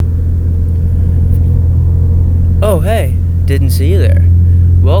hey, didn't see you there.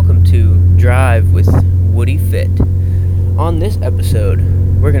 Welcome to Drive with Woody Fit. On this episode,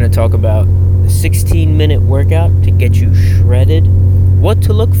 we're going to talk about the 16-minute workout to get you shredded, what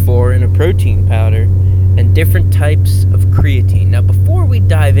to look for in a protein powder, and different types of creatine. Now, before we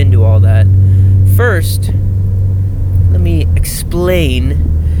dive into all that, first, let me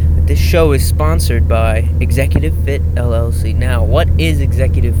explain that this show is sponsored by Executive Fit LLC. Now, what is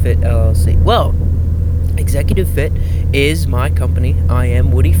Executive Fit LLC? Well, Executive Fit is my company. I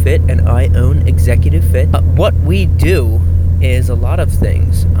am Woody Fit, and I own Executive Fit. What we do is a lot of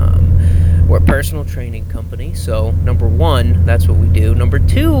things. We're a personal training company, so number one, that's what we do. Number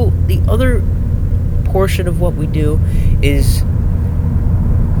two, the other portion of what we do is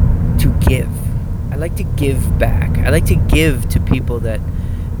to give. I like to give back. I like to give to people that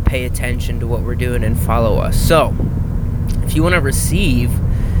pay attention to what we're doing and follow us. So, if you want to receive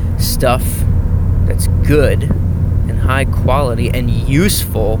stuff that's good and high quality and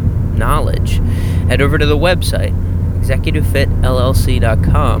useful knowledge, head over to the website,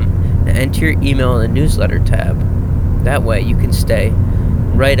 executivefitllc.com, and enter your email in the newsletter tab. That way you can stay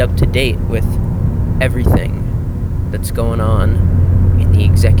right up to date with everything that's going on in the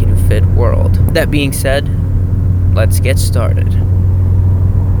Executive Fit world. That being said, let's get started.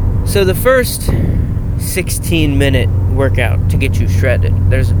 So the first 16-minute workout to get you shredded.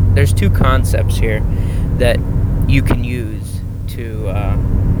 There's two concepts here that you can use to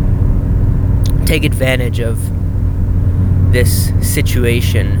take advantage of this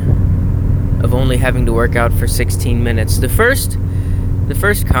situation of only having to work out for 16 minutes. The first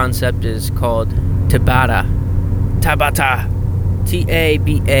concept is called Tabata.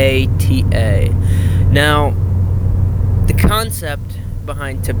 T-A-B-A-T-A. Now, the concept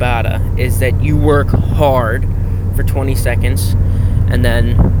behind Tabata is that you work hard for 20 seconds and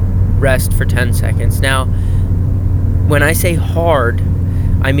then rest for 10 seconds. Now, when I say hard,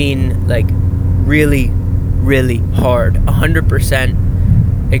 I mean like really, really hard. 100%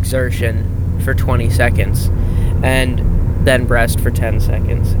 exertion for 20 seconds and then rest for 10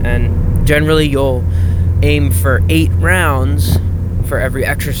 seconds. And generally you'll aim for 8 rounds for every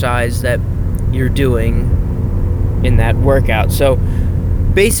exercise that you're doing in that workout. So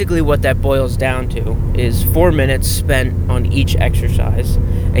basically what that boils down to is 4 minutes spent on each exercise,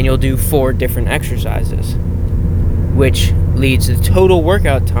 and you'll do 4 different exercises, which leads the total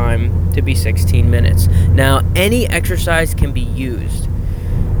workout time to be 16 minutes. Now, any exercise can be used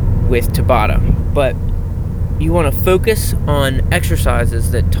with Tabata, but you want to focus on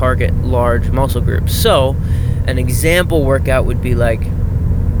exercises that target large muscle groups. So, an example workout would be like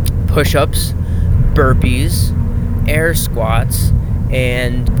push-ups, burpees, air squats,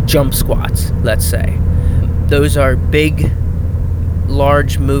 and jump squats, let's say. Those are big,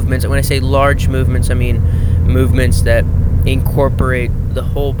 large movements. And when I say large movements, I mean movements that incorporate the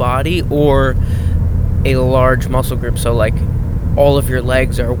whole body or a large muscle group. So like all of your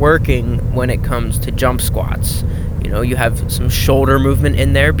legs are working when it comes to jump squats. You know, you have some shoulder movement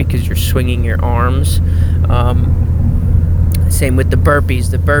in there because you're swinging your arms. Same with the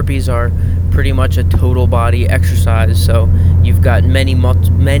burpees. The burpees are pretty much a total body exercise, so you've got many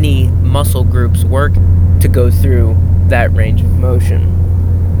muscle groups work to go through that range of motion.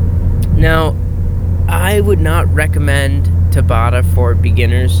 Now, I would not recommend Tabata for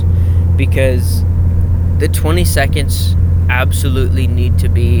beginners because the 20 seconds absolutely need to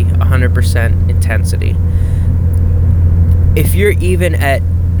be 100% intensity. If you're even at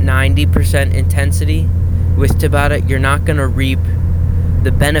 90% intensity with Tabata, you're not going to reap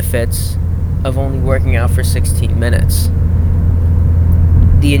the benefits of only working out for 16 minutes.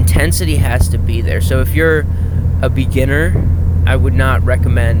 The intensity has to be there. So if you're a beginner, I would not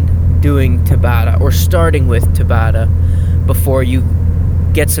recommend doing Tabata or starting with Tabata before you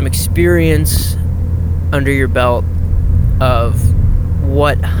get some experience under your belt of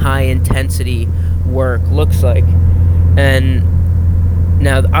what high intensity work looks like. And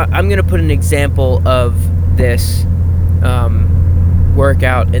now I'm going to put an example of this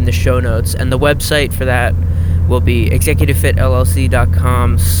workout in the show notes, and the website for that will be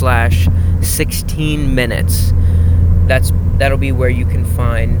executivefitllc.com/16minutes. That'll be where you can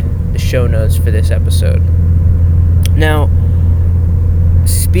find the show notes for this episode. Now,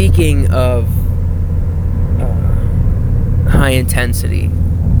 speaking of high intensity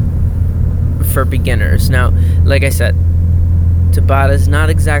for beginners, now, like I said, Tabata is not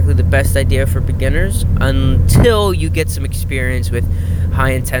exactly the best idea for beginners until you get some experience with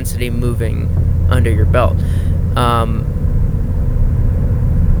high intensity moving under your belt.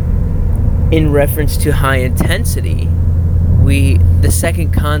 In reference to high intensity, the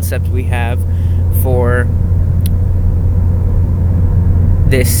second concept we have for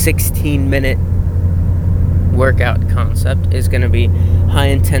this 16-minute workout concept is going to be high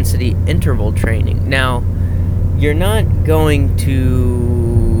intensity interval training. Now, you're not going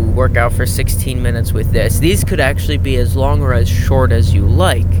to work out for 16 minutes with this. These could actually be as long or as short as you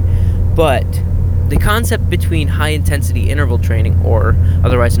like, but the concept between high intensity interval training, or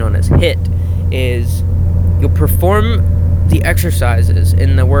otherwise known as HIIT, is you'll perform the exercises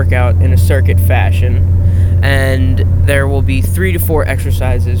in the workout in a circuit fashion, and there will be 3 to 4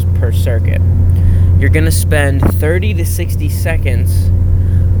 exercises per circuit. You're going to spend 30 to 60 seconds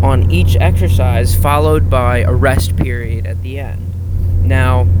on each exercise, followed by a rest period at the end.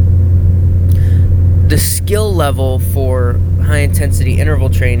 Now, the skill level for high-intensity interval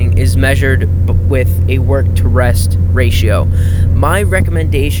training is measured with a work-to-rest ratio. My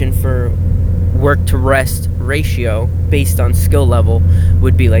recommendation for work-to-rest ratio based on skill level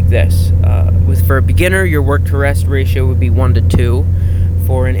would be like this. For a beginner, your work-to-rest ratio would be 1 to 2.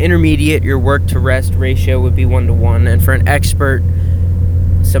 For an intermediate, your work-to-rest ratio would be 1 to 1. And for an expert,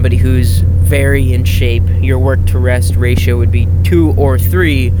 somebody who's very in shape, your work-to-rest ratio would be 2 or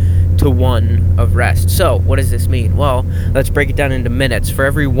 3 to 1 of rest. So, what does this mean? Well, let's break it down into minutes. For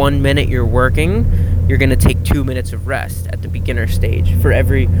every 1 minute you're working, you're going to take 2 minutes of rest at the beginner stage. For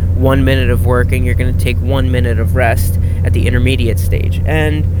every 1 minute of working, you're going to take 1 minute of rest at the intermediate stage.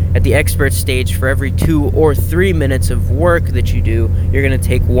 And at the expert stage, for every 2 or 3 minutes of work that you do, you're going to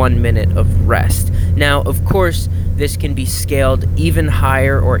take 1 minute of rest. Now, of course, this can be scaled even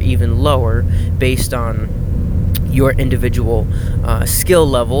higher or even lower based on your individual skill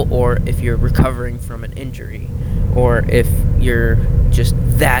level, or if you're recovering from an injury, or if you're just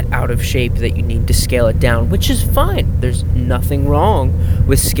that out of shape that you need to scale it down, which is fine. There's nothing wrong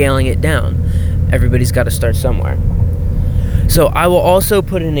with scaling it down. Everybody's got to start somewhere. So I will also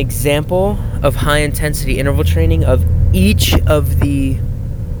put an example of high-intensity interval training of each of the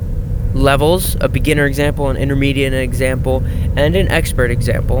levels, a beginner example, an intermediate example, and an expert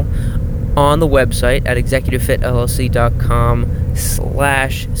example, on the website at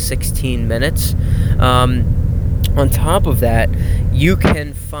executivefitllc.com/16 minutes. On top of that, you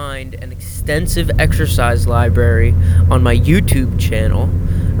can find an extensive exercise library on my YouTube channel.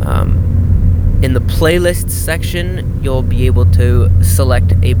 In the playlist section, you'll be able to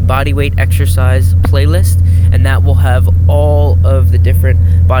select a bodyweight exercise playlist, and that will have all of the different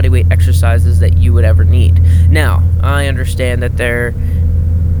bodyweight exercises that you would ever need. Now, I understand that the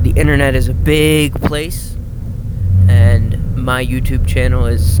internet is a big place, and my YouTube channel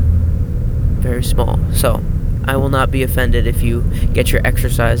is very small, so I will not be offended if you get your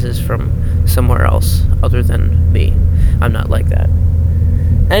exercises from somewhere else other than me. I'm not like that.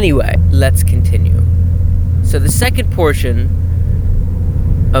 Anyway, let's continue. So the second portion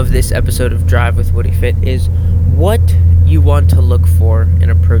of this episode of Drive with Woody Fit is what you want to look for in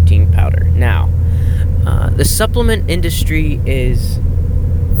a protein powder. Now, the supplement industry is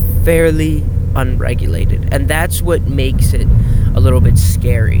fairly unregulated, and that's what makes it a little bit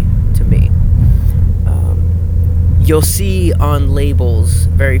scary to me. You'll see on labels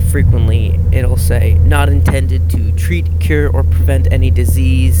very frequently, it'll say, not intended to treat, cure, or prevent any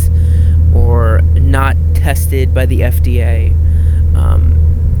disease, or not tested by the FDA.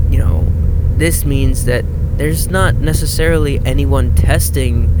 This means that there's not necessarily anyone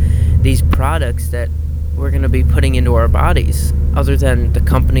testing these products that we're going to be putting into our bodies, other than the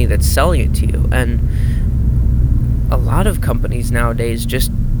company that's selling it to you. And a lot of companies nowadays just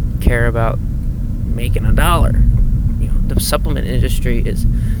care about making a dollar. The supplement industry is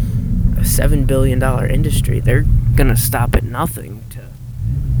a $7 billion industry. They're going to stop at nothing to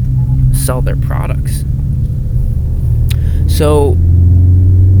sell their products. So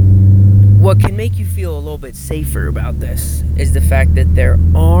what can make you feel a little bit safer about this is the fact that there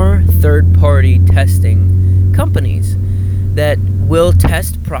are third-party testing companies that will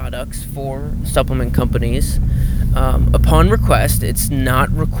test products for supplement companies upon request. It's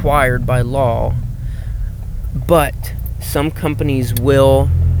not required by law, but some companies will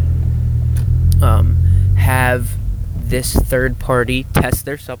have this third party test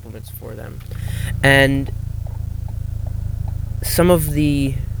their supplements for them. And some of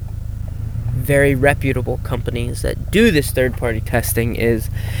the very reputable companies that do this third party testing is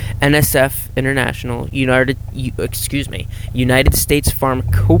NSF International, United States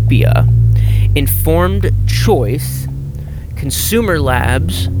Pharmacopeia, Informed Choice, Consumer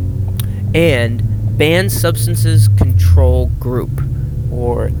Labs, and Banned Substances Control Group,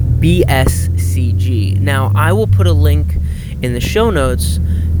 or BSCG. Now, I will put a link in the show notes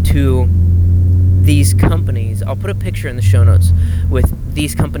to these companies. I'll put a picture in the show notes with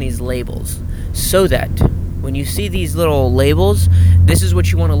these companies' labels, so that when you see these little labels, this is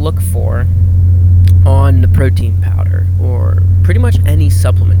what you want to look for on the protein powder or pretty much any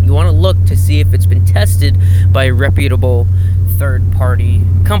supplement. You want to look to see if it's been tested by a reputable third-party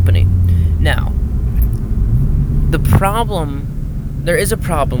company. Now, there is a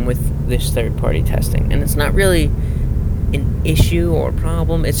problem with this third-party testing, and it's not really an issue or a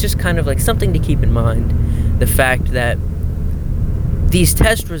problem. It's just kind of like something to keep in mind. The fact that these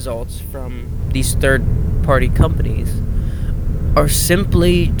test results from these third-party companies are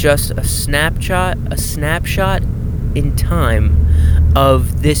simply just a snapshot in time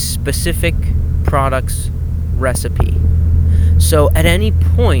of this specific product's recipe. So at any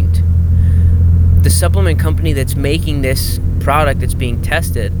point, the supplement company that's making this product that's being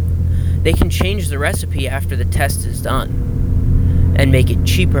tested, they can change the recipe after the test is done and make it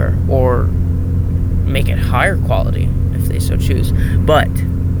cheaper or make it higher quality if they so choose. But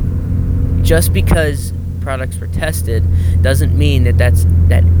just because products were tested doesn't mean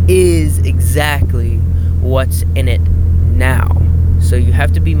that is exactly what's in it now. So you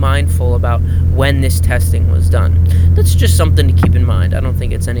have to be mindful about when this testing was done. That's just something to keep in mind. I don't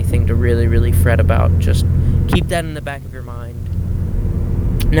think it's anything to really, really fret about. Just keep that in the back of your mind.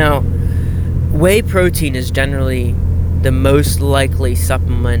 Now, whey protein is generally the most likely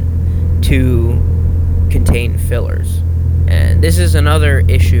supplement to contain fillers. And this is another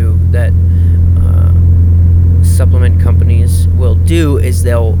issue that supplement companies will do, is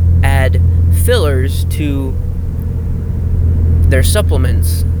they'll add fillers to their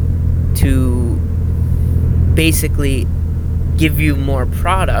supplements to basically give you more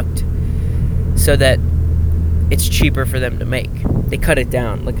product so that it's cheaper for them to make. They cut it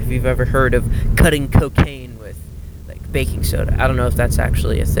down. Like, if you've ever heard of cutting cocaine with like baking soda. I don't know if that's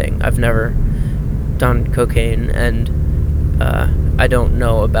actually a thing. I've never done cocaine, and I don't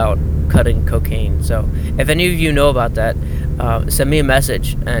know about cutting cocaine. So if any of you know about that, send me a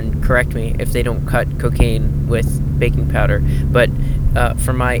message and correct me if they don't cut cocaine with baking powder. But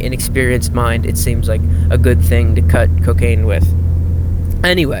for my inexperienced mind, it seems like a good thing to cut cocaine with.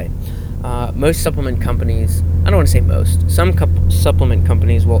 Anyway, most supplement companies, I don't want to say most, some supplement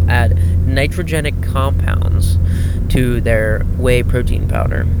companies will add nitrogenic compounds to their whey protein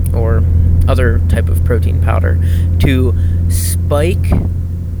powder or other type of protein powder to spike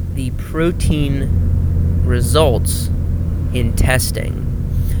the protein results in testing.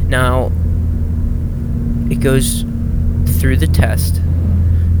 Now, it goes through the test,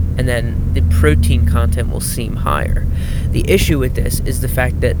 and then the protein content will seem higher. The issue with this is the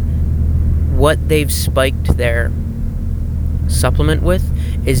fact that what they've spiked their supplement with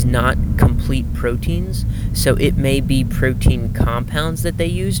is not complete proteins, so it may be protein compounds that they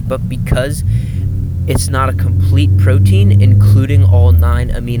used, but because it's not a complete protein, including all 9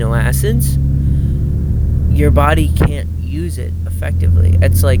 amino acids, your body can't use it effectively.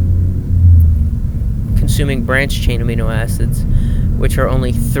 It's like consuming branched chain amino acids, which are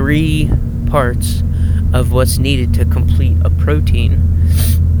only 3 parts of what's needed to complete a protein.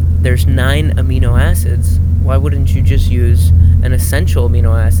 There's 9 amino acids. Why wouldn't you just use an essential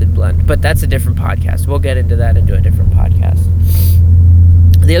amino acid blend? But that's a different podcast. We'll get into that into a different podcast.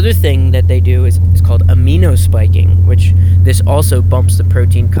 The other thing that they do is called amino spiking, which this also bumps the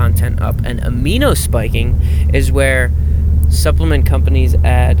protein content up. And amino spiking is where supplement companies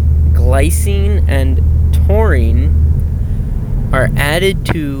add glycine and taurine are added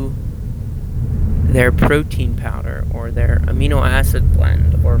to their protein powder or their amino acid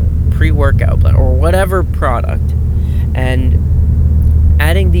blend or pre-workout blend or whatever product. And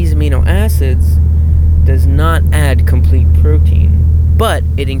adding these amino acids does not add complete protein, but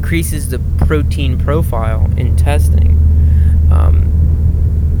it increases the protein profile in testing.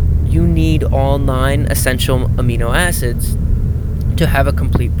 You need all 9 essential amino acids to have a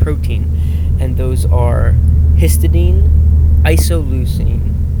complete protein, and those are histidine,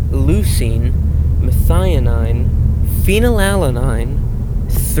 isoleucine, leucine, methionine, phenylalanine,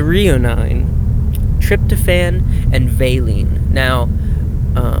 threonine, tryptophan, and valine. Now,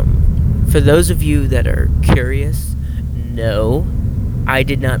 for those of you that are curious, no, I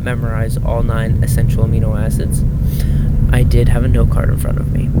did not memorize all 9 essential amino acids. I did have a note card in front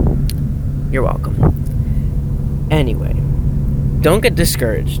of me. You're welcome. Anyway, don't get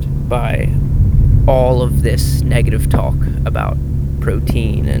discouraged by all of this negative talk about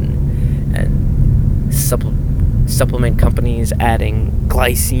protein and supplement companies adding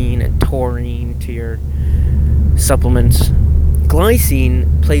glycine and taurine to your supplements.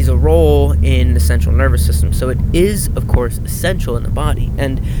 Glycine plays a role in the central nervous system, so it is, of course, essential in the body.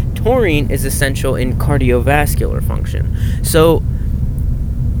 And taurine is essential in cardiovascular function. So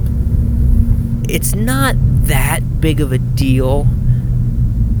it's not that big of a deal,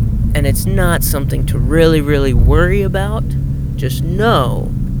 and it's not something to really, really worry about. Just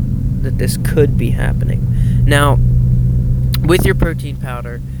know that this could be happening. Now, with your protein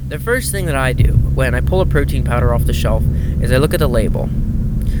powder, the first thing that I do when I pull a protein powder off the shelf is I look at the label.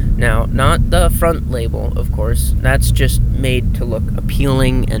 Now, not the front label, of course. That's just made to look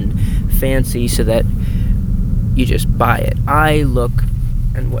appealing and fancy so that you just buy it. I look,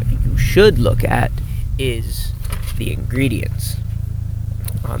 and what you should look at is the ingredients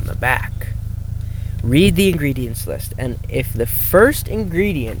on the back. Read the ingredients list, and if the first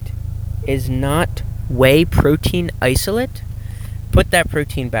ingredient is not whey protein isolate, put that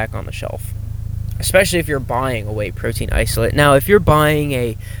protein back on the shelf. Especially if you're buying a whey protein isolate. Now, if you're buying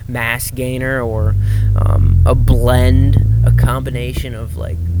a mass gainer or a blend, a combination of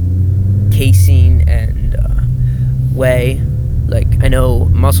like casein and whey, like I know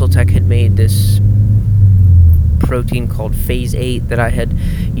Muscle Tech had made this protein called Phase 8 that I had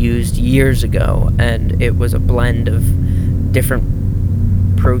used years ago, and it was a blend of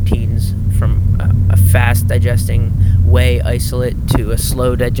different proteins from a fast digesting whey isolate to a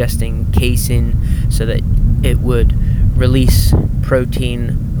slow digesting casein, so that it would release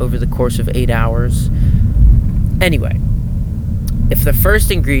protein over the course of 8 hours. Anyway, if the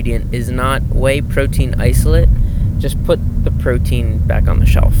first ingredient is not whey protein isolate, just put the protein back on the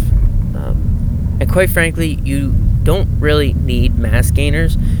shelf. And quite frankly, you don't really need mass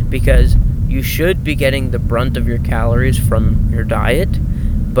gainers, because you should be getting the brunt of your calories from your diet,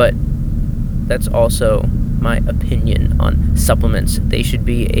 but that's also my opinion on supplements. They should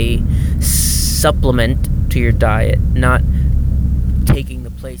be a supplement to your diet, not taking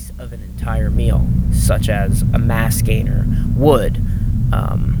the place of an entire meal, such as a mass gainer would.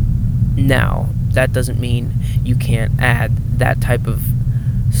 Now, that doesn't mean you can't add that type of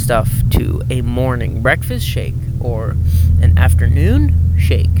stuff to a morning breakfast shake or an afternoon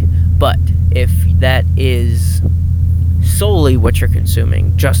shake, but if that is solely what you're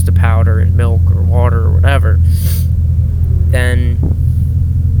consuming, just the powder and milk or water or whatever, then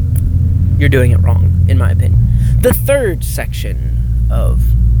you're doing it wrong, in my opinion. The third section of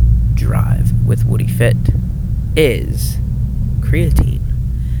Drive with Woody Fit is creatine.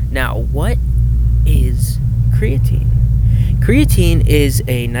 Now, what is creatine? Creatine is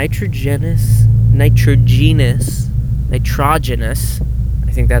a nitrogenous, I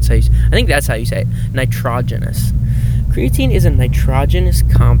think that's how you say it, nitrogenous. Creatine is a nitrogenous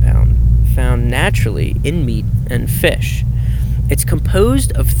compound found naturally in meat and fish. It's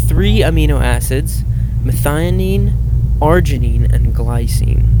composed of 3 amino acids: methionine, arginine, and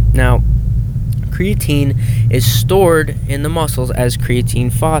glycine. Now, creatine is stored in the muscles as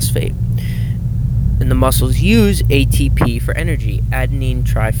creatine phosphate, and the muscles use ATP for energy, adenine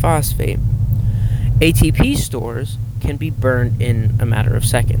triphosphate. ATP stores can be burned in a matter of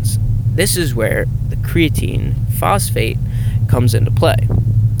seconds. This is where the creatine phosphate comes into play.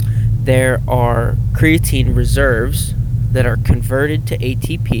 There are creatine reserves that are converted to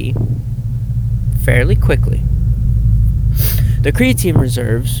ATP fairly quickly. The creatine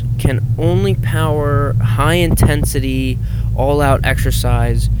reserves can only power high-intensity, all-out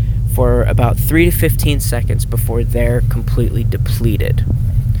exercise for about 3 to 15 seconds before they're completely depleted.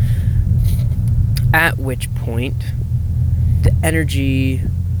 At which point, the energy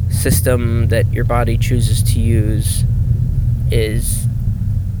system that your body chooses to use is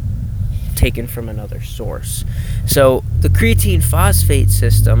taken from another source. So the creatine phosphate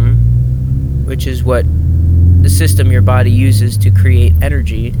system, which is what the system your body uses to create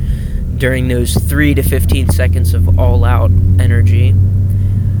energy during those 3 to 15 seconds of all-out energy,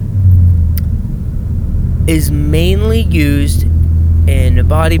 is mainly used in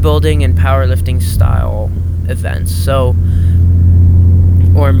bodybuilding and powerlifting style events, or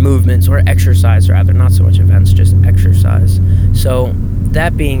movements, or exercise rather, not so much events, just exercise. So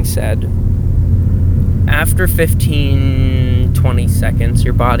that being said, after 15-20 seconds,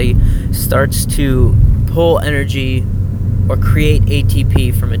 your body starts to pull energy or create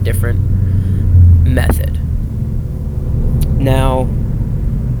ATP from a different method. Now,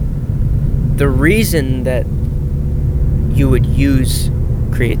 the reason that you would use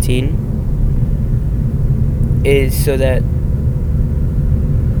creatine is so that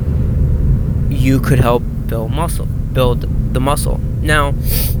you could help build the muscle. Now,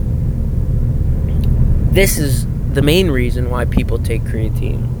 this is the main reason why people take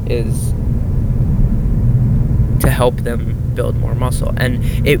creatine, is to help them build more muscle. And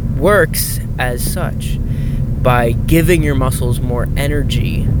it works as such by giving your muscles more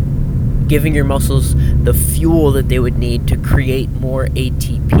energy, giving your muscles the fuel that they would need to create more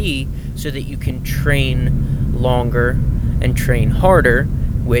ATP so that you can train longer and train harder,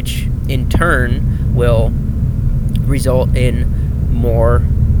 which in turn will result in more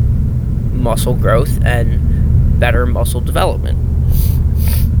muscle growth and better muscle development.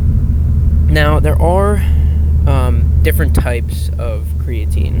 Now, there are different types of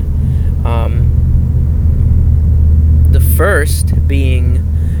creatine. The first being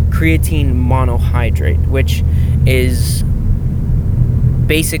creatine monohydrate, which is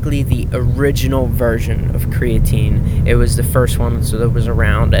basically the original version of creatine. It was the first one that was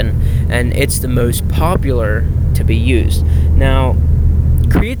around, and it's the most popular to be used. Now,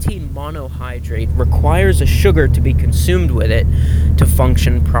 creatine monohydrate requires a sugar to be consumed with it to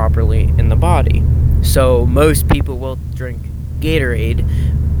function properly in the body. So most people will drink Gatorade.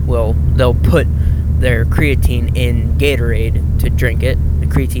 They'll put their creatine in Gatorade to drink it, the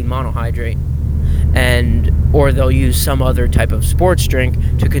creatine monohydrate, or they'll use some other type of sports drink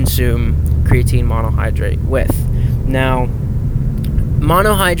to consume creatine monohydrate with. Now,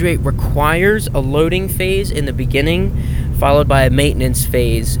 monohydrate requires a loading phase in the beginning, followed by a maintenance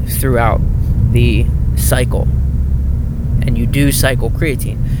phase throughout the cycle. And you do cycle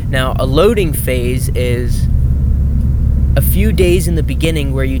creatine. Now, a loading phase is a few days in the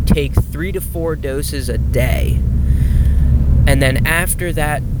beginning where you take 3 to 4 doses a day. And then after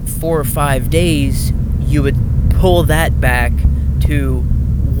that 4 or 5 days, you would pull that back to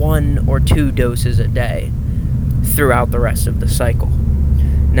 1 or 2 doses a day throughout the rest of the cycle.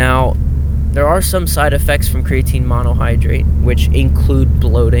 Now, there are some side effects from creatine monohydrate, which include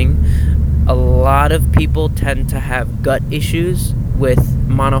bloating. A lot of people tend to have gut issues with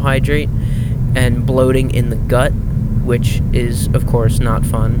monohydrate and bloating in the gut, which is, of course, not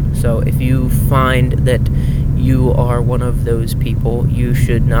fun. So if you find that you are one of those people, you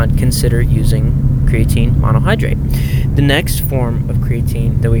should not consider using creatine monohydrate. The next form of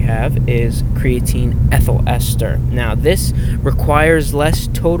creatine that we have is creatine ethyl ester. Now, this requires less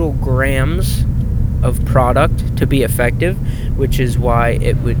total grams of product to be effective, which is why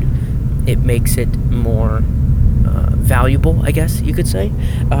it makes it more valuable, I guess you could say.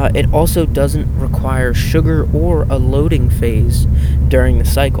 It also doesn't require sugar or a loading phase during the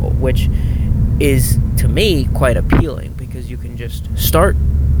cycle, which is, to me, quite appealing, because you can just start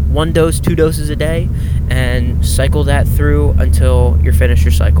 1 dose, 2 doses a day, and cycle that through until you're finished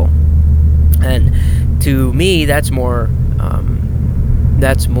your cycle. And to me, that's more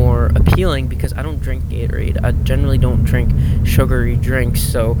appealing, because I don't drink Gatorade. I generally don't drink sugary drinks,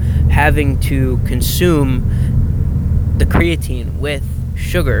 so having to consume the creatine with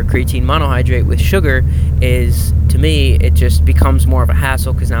sugar, creatine monohydrate with sugar, is, to me, it just becomes more of a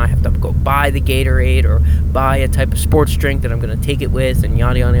hassle, because now I have to go buy the Gatorade or buy a type of sports drink that I'm going to take it with, and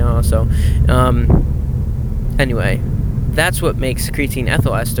yada yada yada. So anyway, that's what makes creatine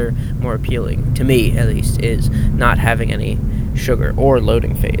ethyl ester more appealing, to me at least, is not having any sugar or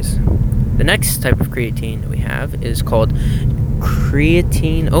loading phase. The next type of creatine that we have is called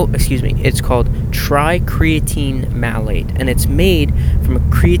it's called tricreatine malate, and it's made from a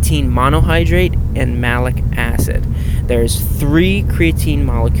creatine monohydrate and malic acid. There's 3 creatine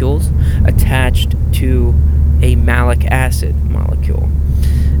molecules attached to a malic acid molecule.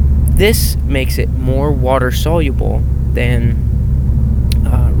 This makes it more water soluble than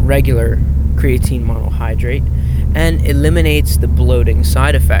regular creatine monohydrate, and eliminates the bloating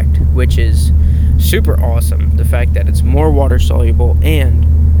side effect, which is super awesome. The fact that it's more water soluble and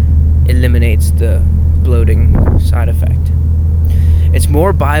eliminates the bloating side effect. It's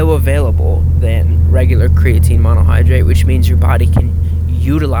more bioavailable than regular creatine monohydrate, which means your body can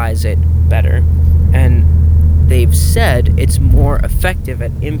utilize it better. And they've said it's more effective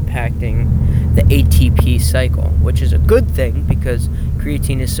at impacting the ATP cycle, which is a good thing, because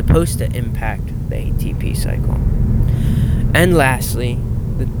creatine is supposed to impact the ATP cycle. And lastly,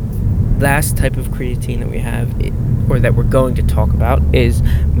 the last type of creatine that we have, or that we're going to talk about, is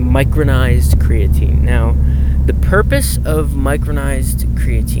micronized creatine. Now, the purpose of micronized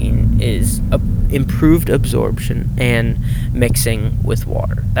creatine is improved absorption and mixing with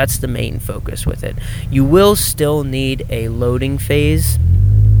water. That's the main focus with it. You will still need a loading phase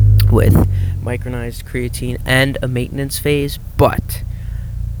with micronized creatine and a maintenance phase, but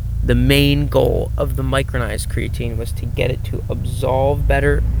the main goal of the micronized creatine was to get it to absorb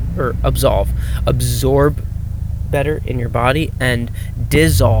better in your body and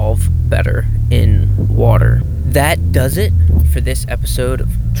dissolve better in water. That does it for this episode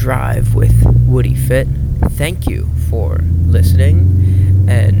of Drive with Woody Fit. Thank you for listening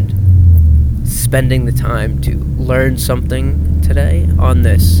and spending the time to learn something today on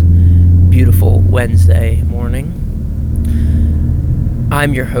this beautiful Wednesday morning.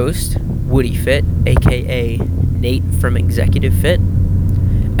 I'm your host, Woody Fit, aka Nate from Executive Fit,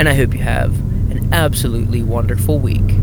 and I hope you have an absolutely wonderful week.